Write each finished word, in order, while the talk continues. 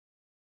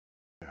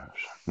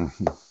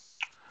Mhm.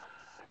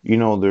 You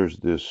know, there's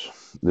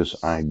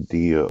this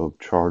idea of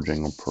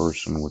charging a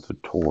person with a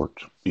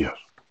tort. Yes,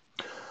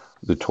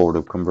 the tort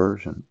of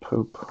conversion.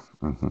 Poop.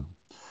 Hmm.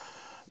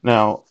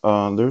 Now,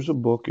 there's a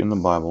book in the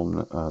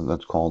Bible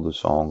that's called the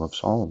Song of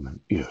Solomon.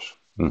 Yes.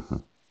 Hmm.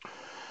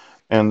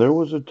 And there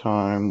was a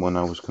time when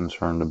I was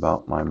concerned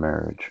about my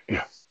marriage.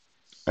 Yeah.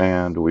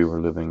 And we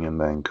were living in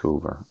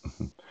Vancouver.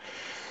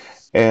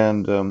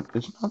 And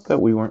it's not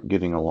that we weren't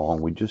getting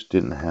along, we just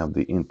didn't have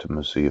the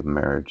intimacy of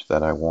marriage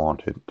that I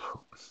wanted.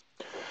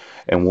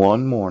 And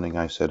one morning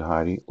I said,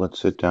 Heidi, let's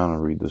sit down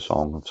and read the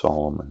Song of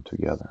Solomon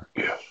together.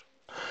 Yes.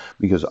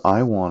 Because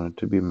I wanted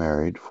to be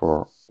married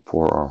for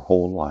our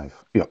whole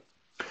life. Yeah.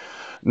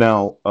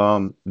 Now,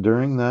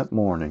 during that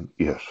morning,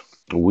 yes,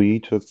 we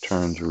took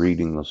turns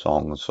reading the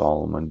Song of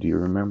Solomon. Do you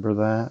remember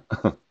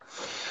that?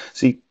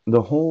 See,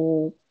 the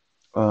whole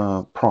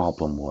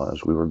problem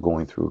was we were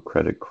going through a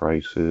credit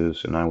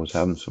crisis and I was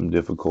having some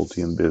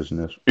difficulty in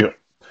business. Yeah.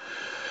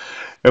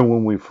 And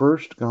when we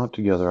first got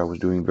together, I was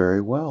doing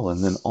very well.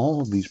 And then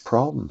all of these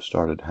problems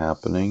started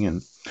happening.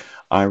 And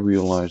I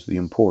realized the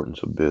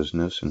importance of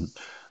business and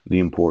the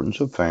importance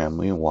of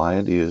family and why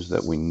it is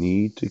that we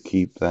need to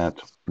keep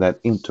that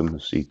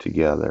intimacy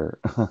together.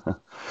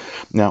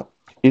 Now,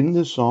 in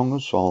the Song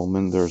of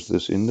Solomon, there's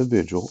this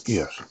individual,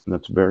 yes,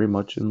 that's very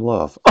much in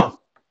love.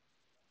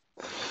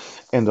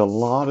 And a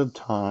lot of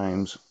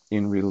times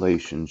in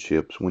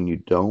relationships, when you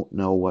don't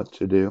know what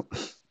to do,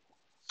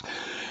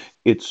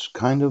 it's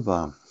kind of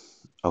a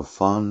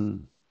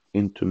fun,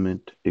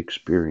 intimate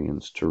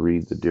experience to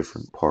read the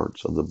different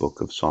parts of the book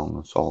of Song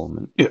of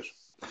Solomon. Yes.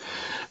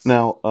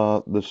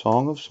 Now, the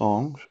Song of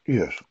Songs,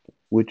 yes,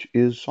 which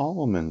is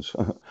Solomon's.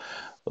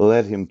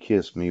 Let him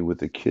kiss me with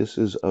the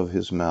kisses of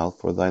his mouth,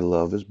 for thy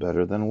love is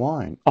better than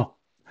wine. Oh,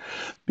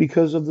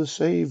 because of the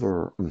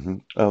savor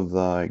of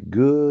thy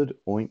good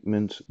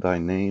ointments, thy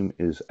name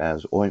is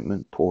as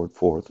ointment poured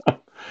forth.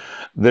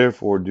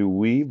 Therefore do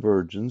we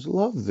virgins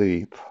love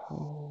thee.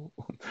 Oh,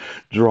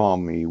 draw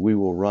me, we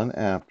will run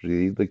after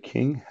thee. The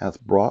king hath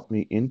brought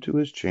me into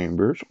his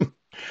chambers.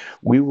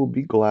 We will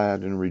be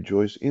glad and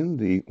rejoice in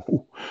thee.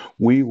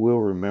 We will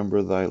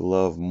remember thy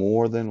love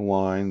more than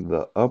wine.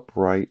 The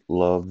upright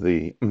love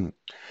thee.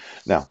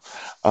 Now,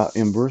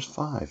 in verse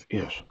 5,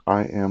 yes,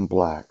 I am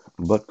black,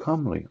 but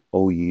comely,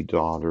 O ye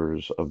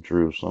daughters of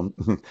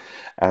Jerusalem,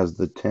 as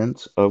the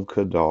tents of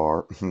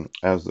Kedar,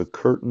 as the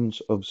curtains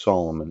of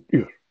Solomon.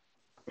 Yes.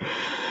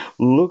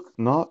 Look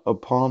not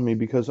upon me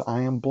because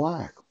I am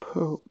black.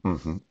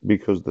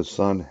 Because the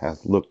sun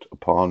hath looked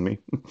upon me.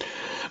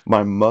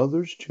 My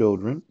mother's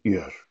children,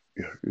 yes,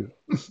 yes,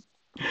 yes,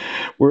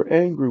 were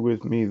angry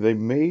with me. They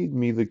made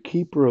me the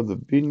keeper of the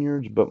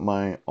vineyards, but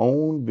my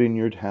own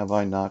vineyard have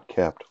I not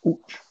kept.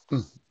 Ouch.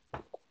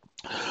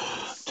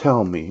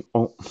 Tell me,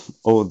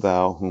 O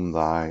thou whom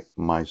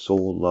my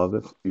soul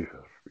loveth, yes,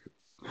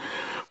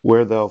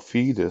 where thou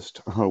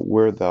feedest,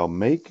 where thou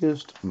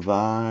makest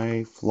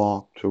thy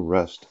flock to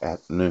rest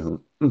at noon.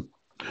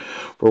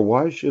 For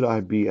why should I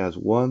be as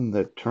one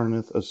that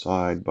turneth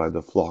aside by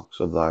the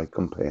flocks of thy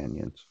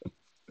companions?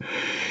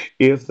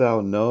 If thou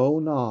know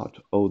not,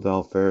 O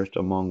thou fairest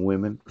among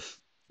women,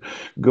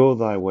 go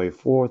thy way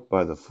forth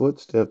by the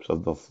footsteps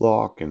of the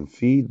flock, and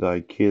feed thy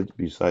kids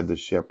beside the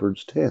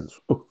shepherd's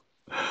tents.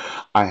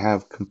 I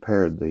have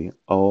compared thee,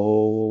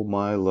 O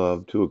my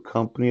love, to a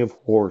company of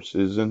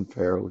horses in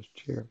Pharaoh's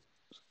chair.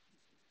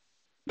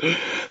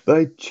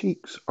 Thy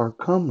cheeks are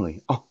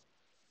comely.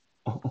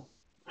 Oh,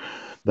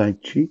 thy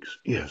cheeks,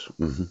 yes,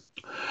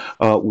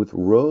 with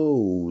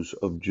rows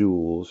of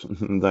jewels,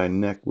 thy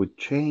neck with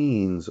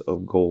chains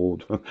of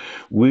gold.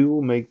 We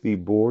will make thee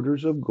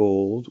borders of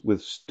gold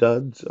with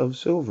studs of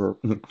silver.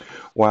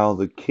 While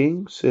the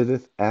king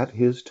sitteth at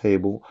his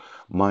table,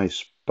 my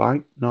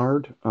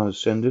spikenard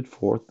sendeth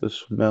forth the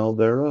smell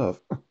thereof.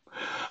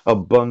 A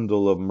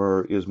bundle of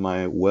myrrh is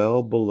my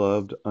well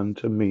beloved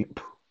unto me.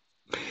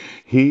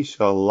 He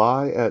shall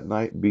lie at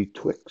night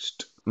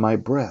betwixt my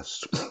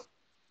breasts.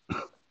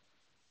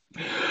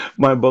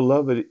 My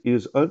beloved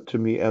is unto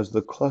me as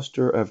the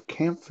cluster of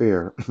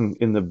camphire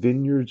in the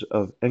vineyards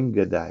of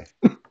Engedi.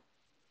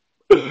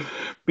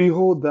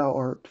 Behold, thou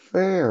art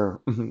fair,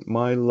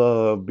 my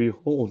love.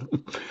 Behold,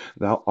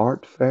 thou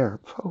art fair.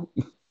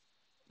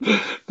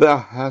 Thou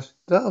hast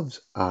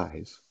dove's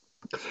eyes.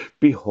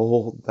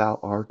 Behold, thou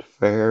art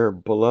fair,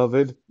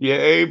 beloved.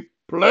 Yea,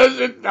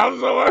 pleasant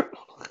thou art.